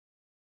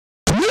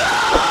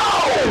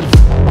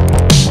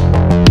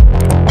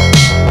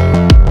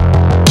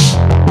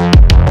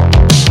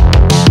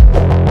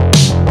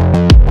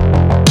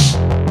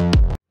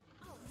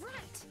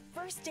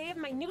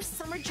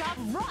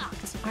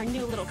our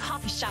new little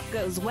coffee shop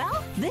goes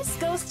well, this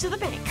goes to the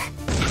bank.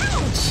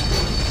 Ouch!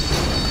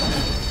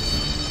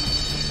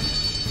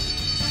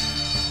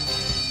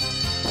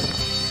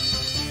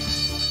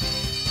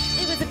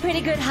 It was a pretty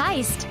good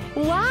heist.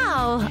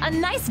 Wow, a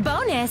nice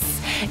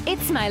bonus.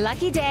 It's my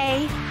lucky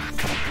day.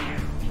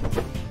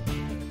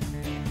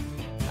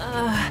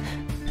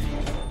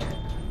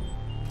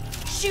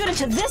 Shoot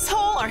into this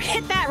hole or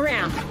hit that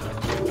ramp.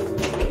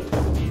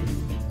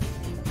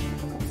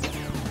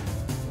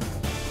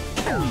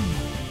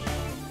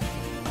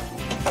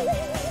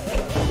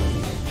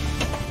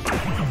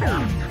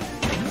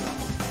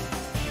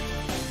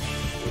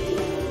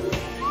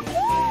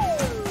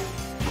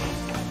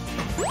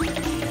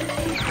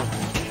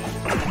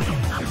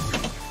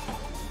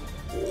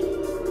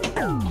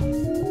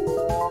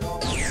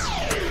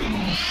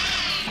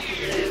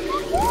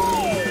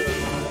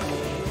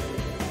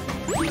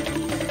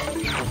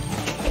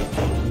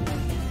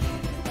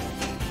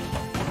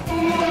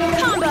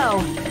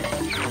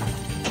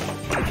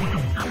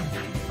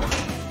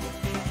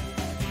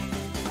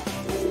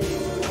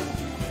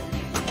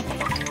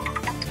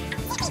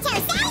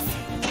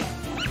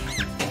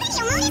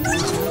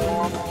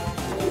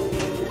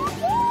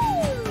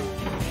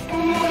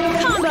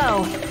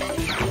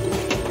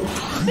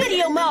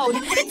 Video mode!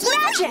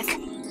 It's magic!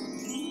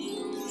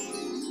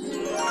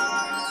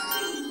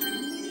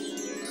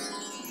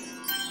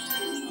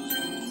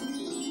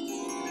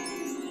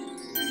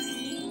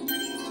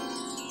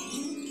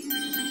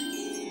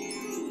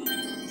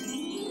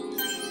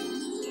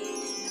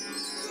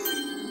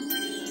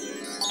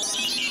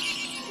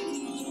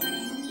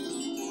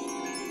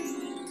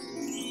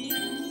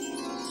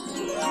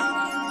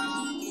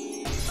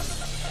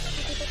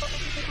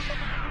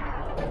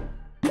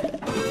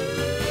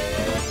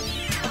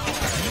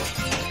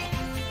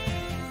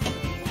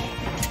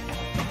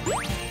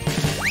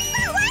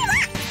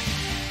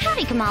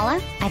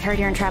 Kamala, I've heard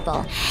you're in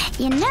trouble.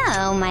 You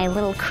know, my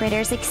little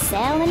critters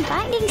excel in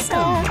finding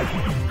stuff.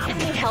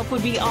 Any help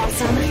would be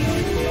awesome.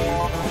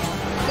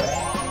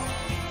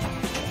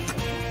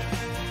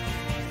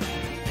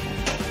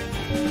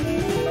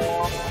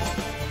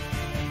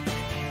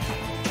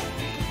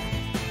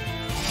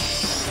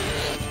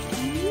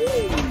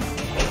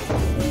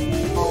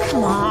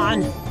 Come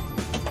on.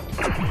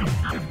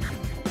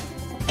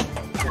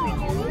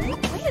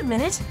 Wait a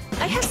minute.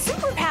 I have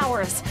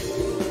superpowers.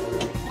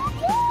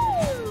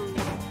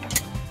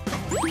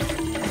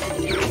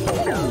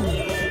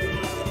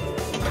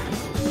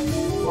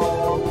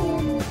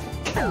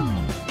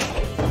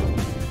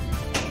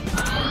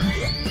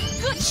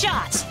 Good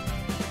shot!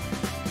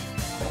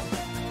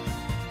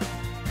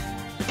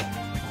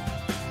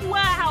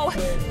 Wow!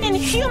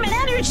 Inhuman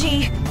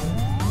energy!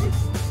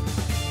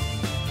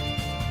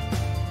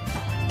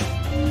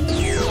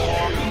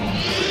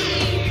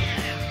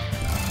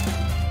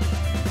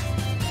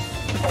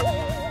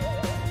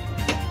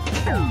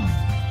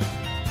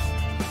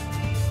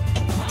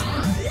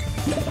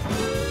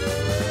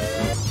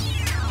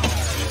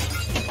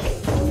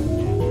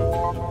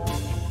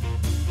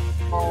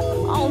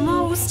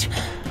 Almost.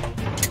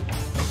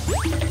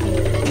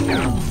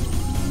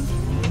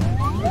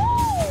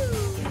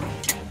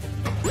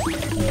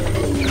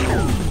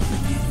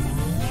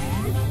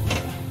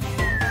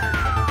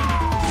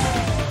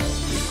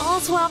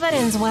 All's well that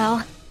ends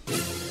well.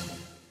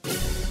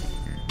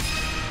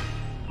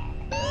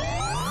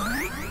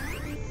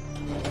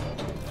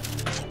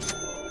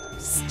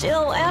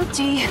 Still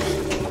empty.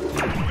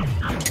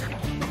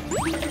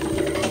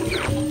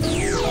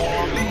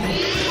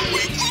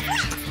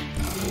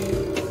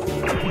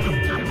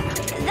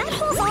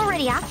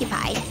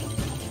 Occupied.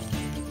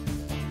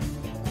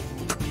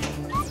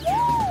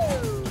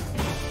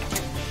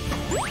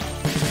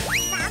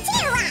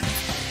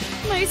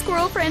 My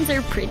squirrel friends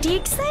are pretty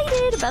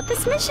excited about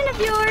this mission of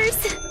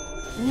yours.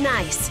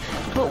 Nice,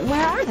 but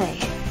where are they?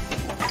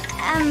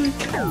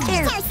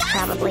 They're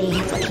probably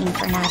looking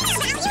for nuts.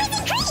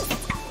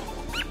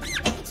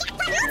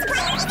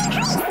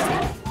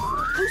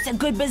 Who's a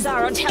good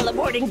Bizarro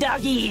teleporting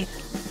doggy?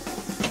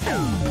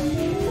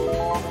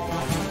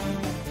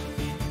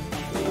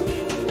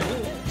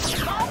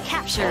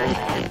 Captured.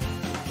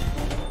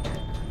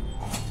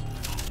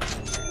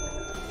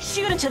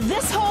 Shoot into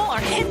this hole or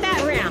hit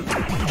that ramp.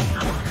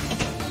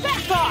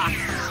 Back off!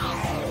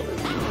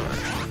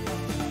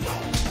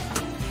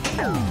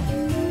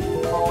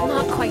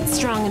 Not quite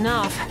strong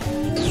enough.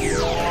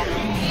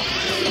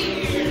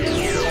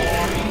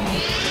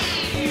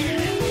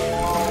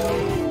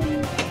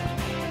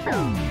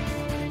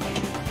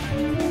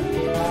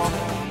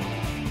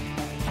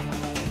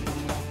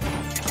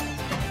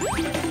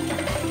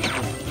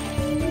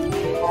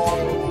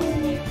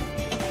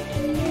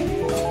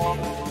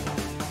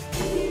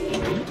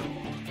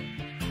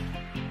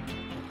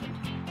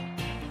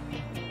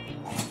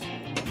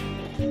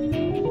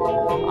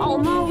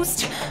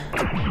 Almost.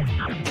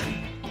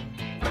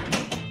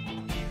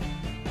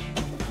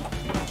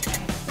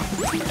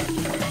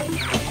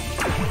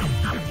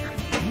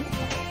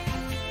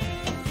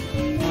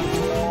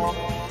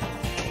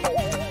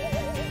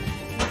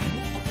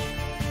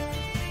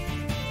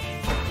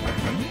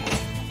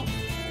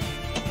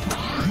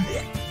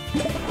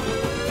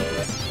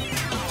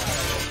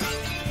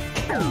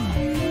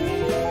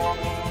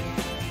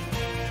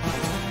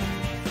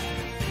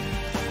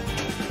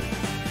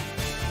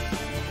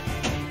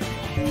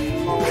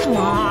 Come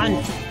on!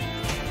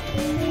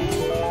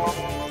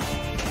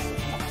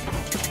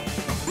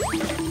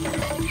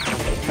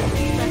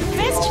 The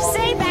fist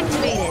save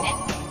activated!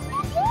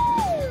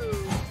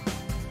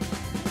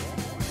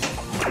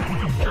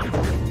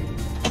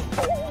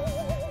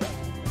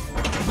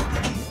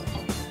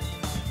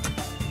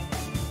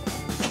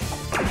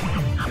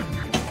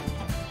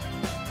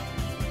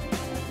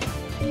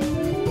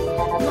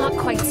 Not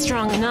quite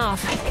strong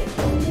enough.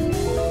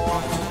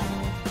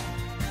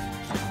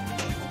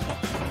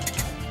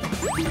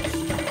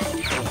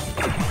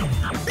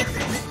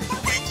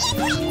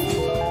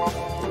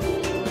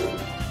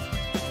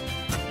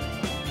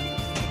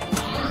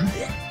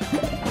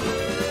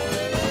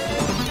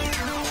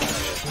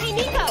 Hey,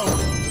 Nico!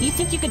 You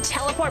think you could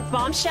teleport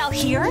Bombshell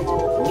here?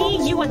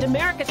 Me, you, and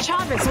America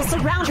Chavez will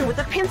surround her with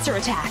a pincer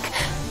attack.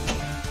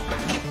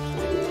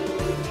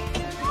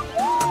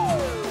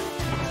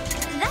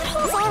 That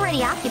hole's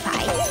already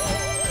occupied.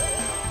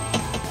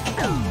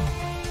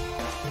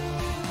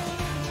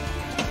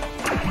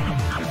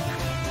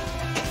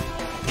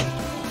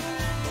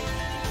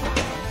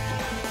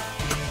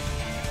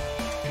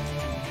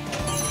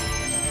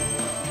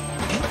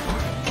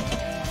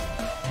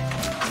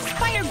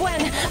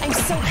 Spider-Gwen, I'm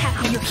so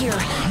happy you're here.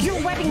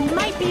 Your webbing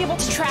might be able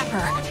to trap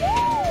her.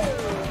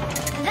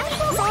 That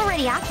hole's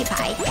already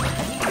occupied.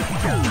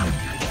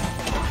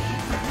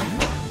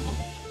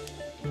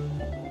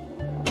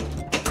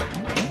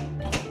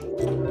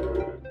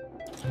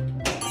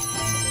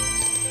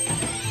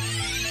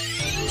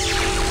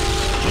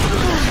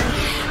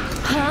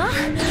 Huh?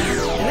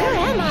 Where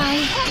am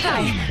I?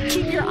 Hawkeye,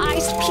 keep your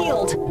eyes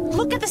peeled.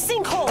 Look at the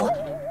sinkhole.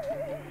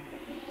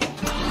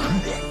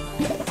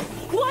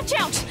 Watch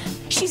out!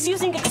 She's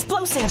using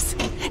explosives.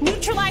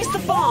 Neutralize the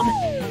bomb.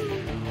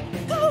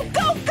 Go,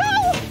 go,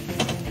 go!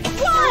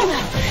 One!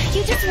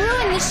 You just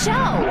ruined the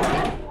show!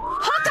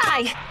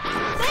 Hawkeye!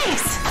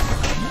 Thanks!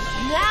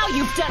 Now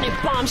you've done it,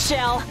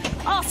 Bombshell!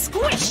 I'll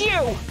squish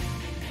you!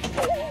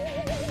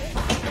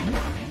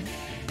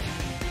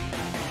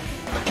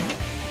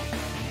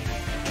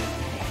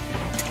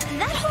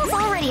 That hole's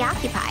already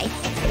occupied.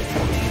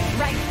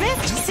 Right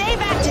fist, save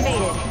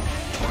activated!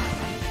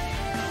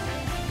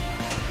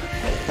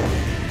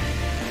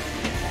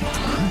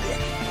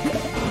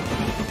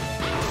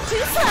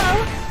 Too slow!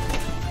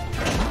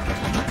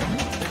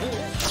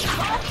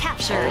 All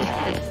captured.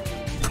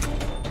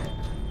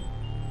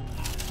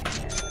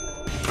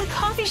 The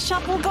coffee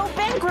shop will go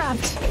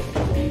bankrupt.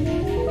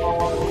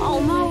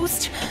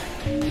 Almost.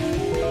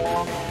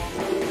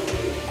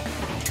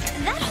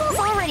 That hole's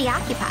already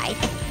occupied.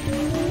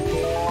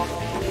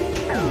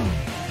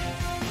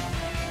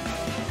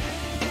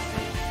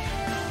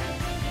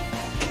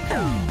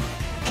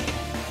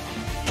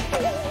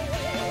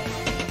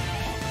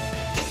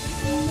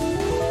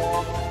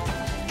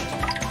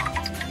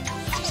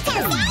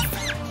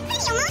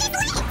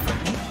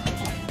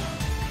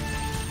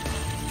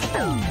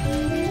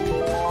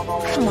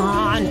 Come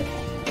on.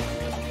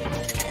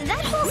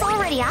 That hole's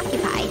already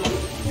occupied.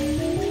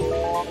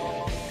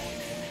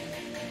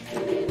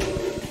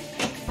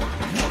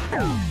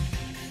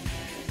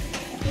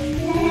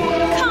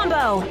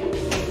 Combo.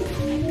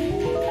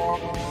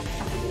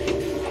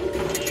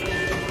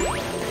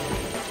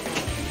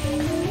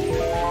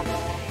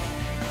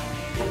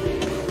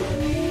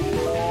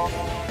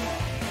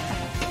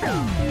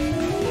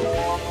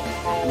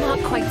 Not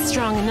quite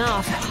strong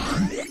enough.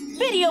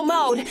 Video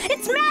mode!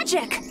 It's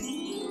magic!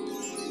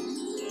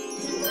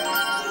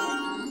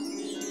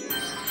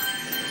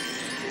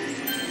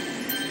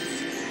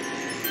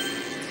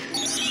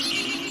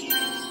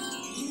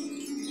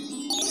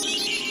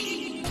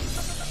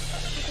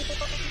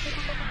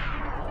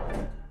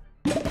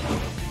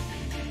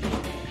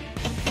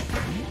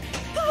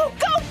 Go,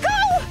 go, go!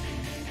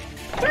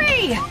 3,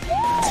 2,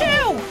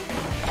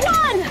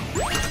 1!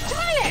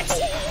 Darn it!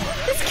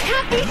 This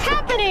can't be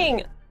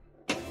happening!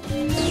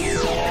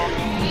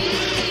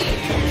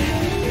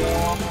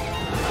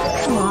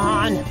 Come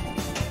on!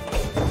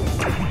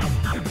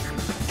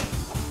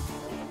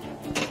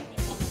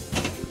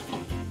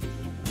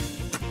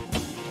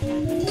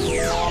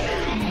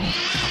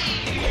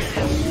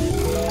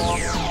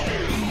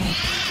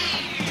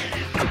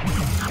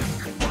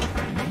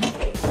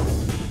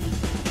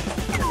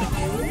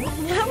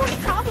 That would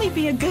probably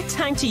be a good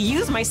time to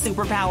use my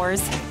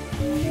superpowers.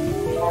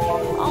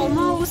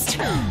 Almost.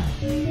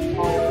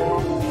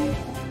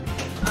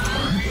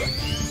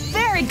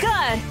 Very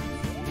good!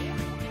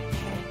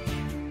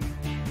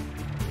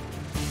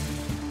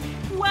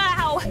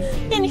 Wow!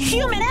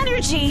 Inhuman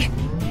energy!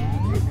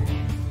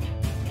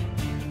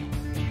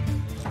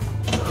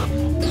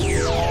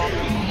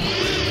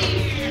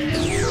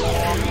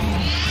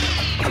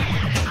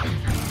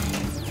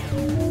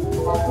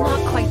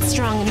 Not quite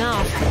strong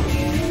enough.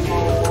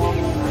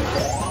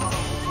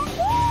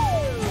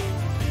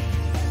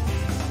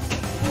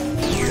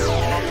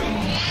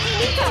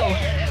 Nico,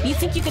 you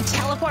think you could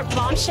teleport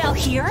Bombshell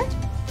here?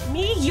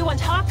 Me, you, and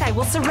Hawkeye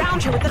will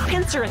surround her with a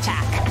pincer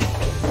attack.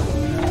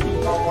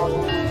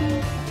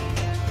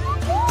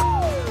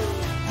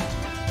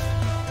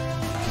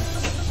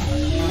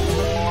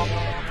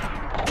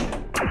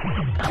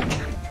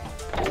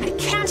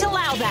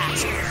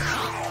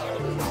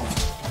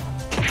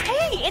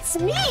 Hey, it's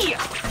me!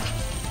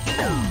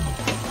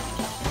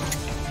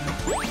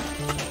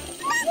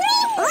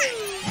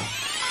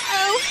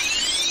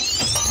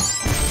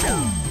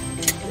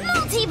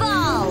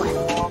 Multi-ball!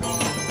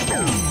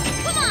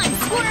 Come on,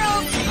 squirrel!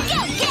 Go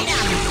get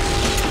him!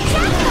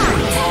 Jackpot!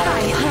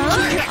 Huh?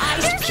 Your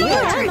eyes peeled!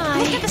 Where am I?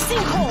 Look at the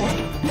sinkhole!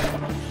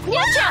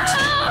 Watch out!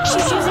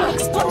 She's using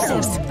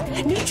explosives!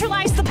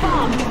 Neutralize the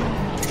bomb!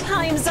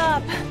 Time's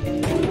up!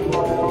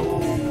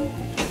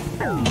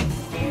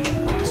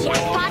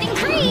 Jackpot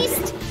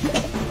increased!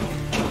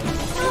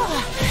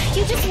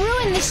 You just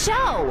ruined the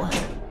show!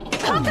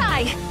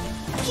 Hawkeye!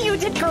 You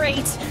did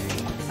great!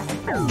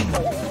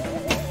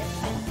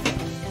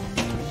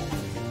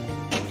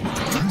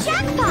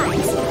 Jackpot!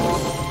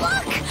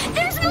 Look!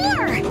 There's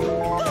more!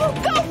 Go,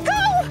 go,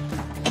 go!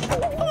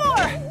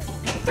 4,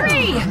 3,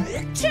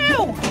 2,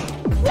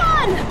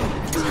 1!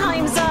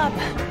 Time's up!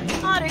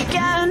 Not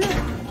again!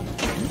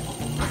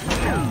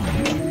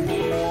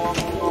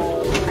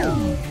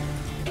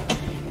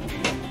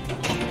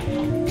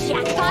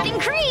 Jackpot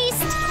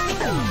increased!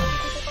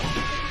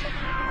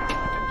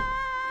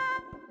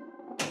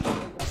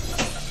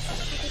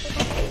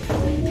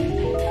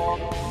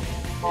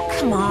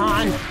 Come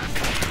on!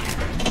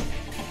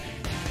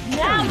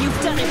 Now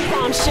you've done it,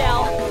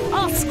 Bombshell!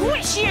 I'll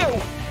squish you!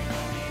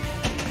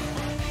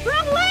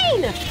 Wrong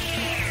lane!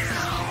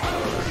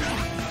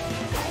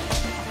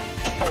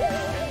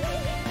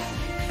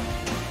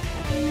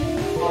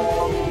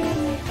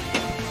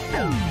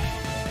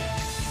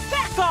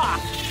 Back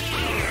off!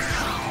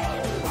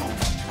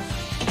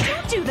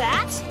 Don't do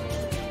that!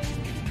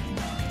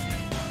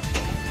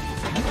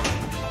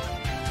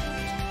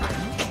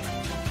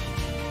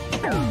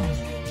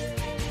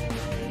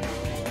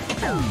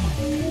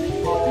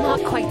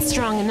 Not quite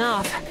strong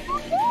enough.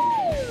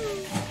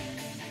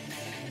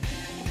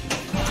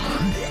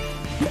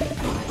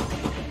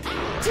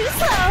 Too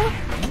slow!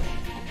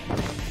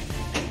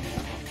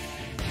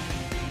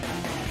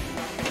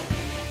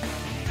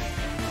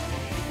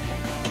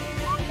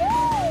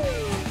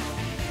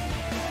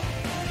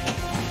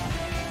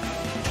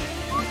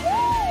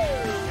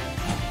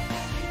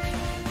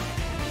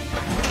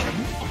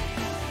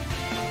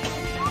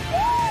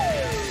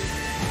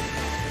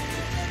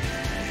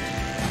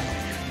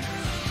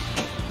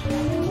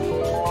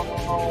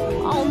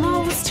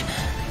 Almost.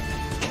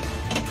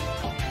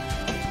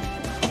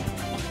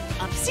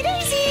 Upsy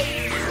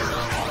daisy!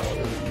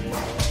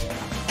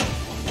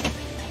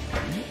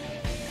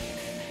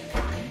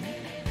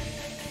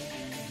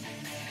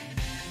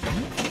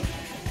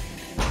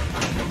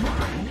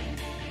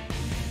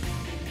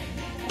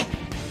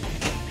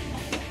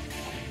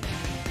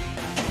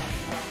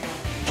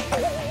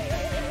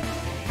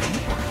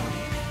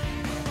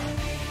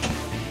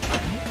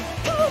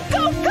 Go,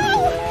 go, go!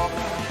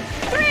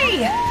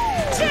 3,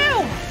 2,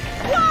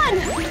 1!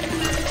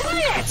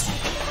 Quiet!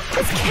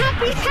 This can't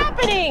be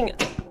happening!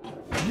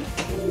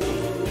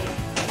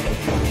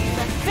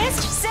 The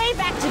fist save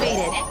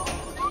activated.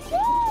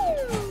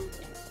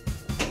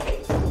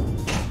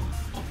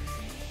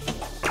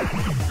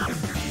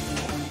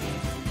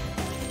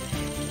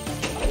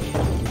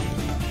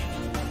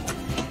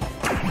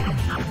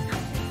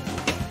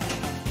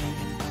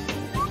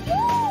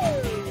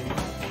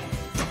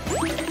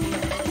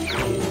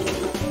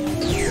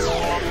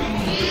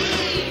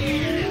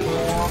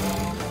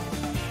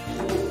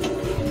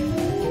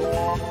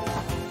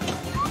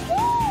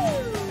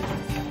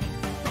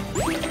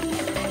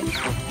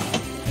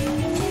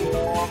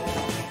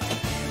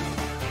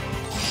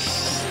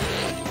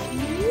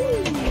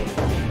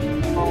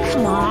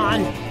 Come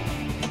on!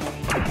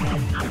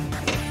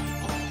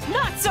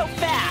 Not so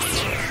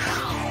fast!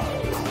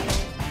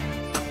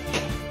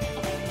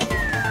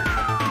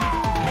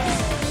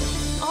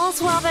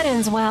 All's well that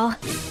ends well.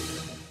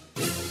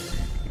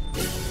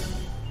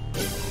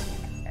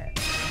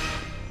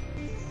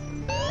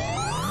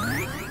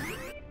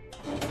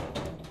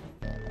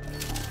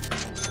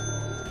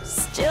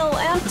 Still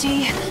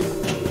empty.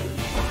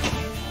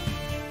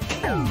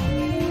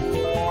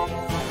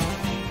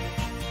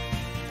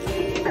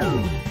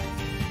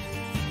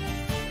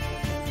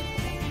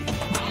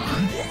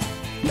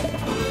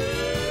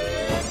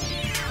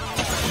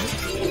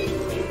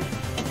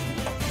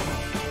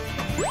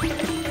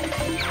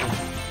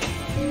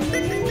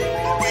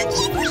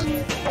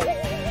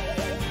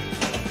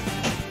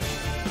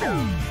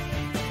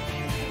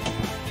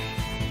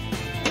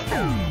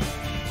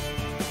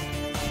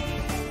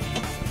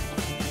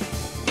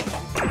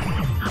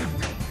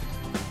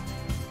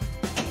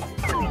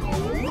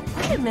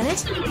 Wait a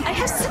minute, I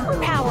have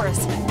superpowers!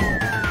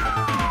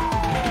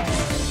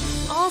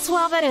 All's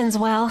well that ends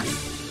well.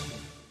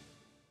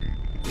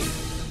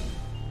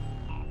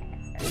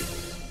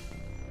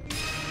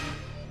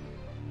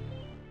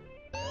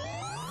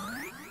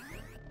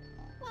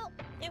 Well,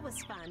 it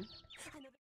was fun.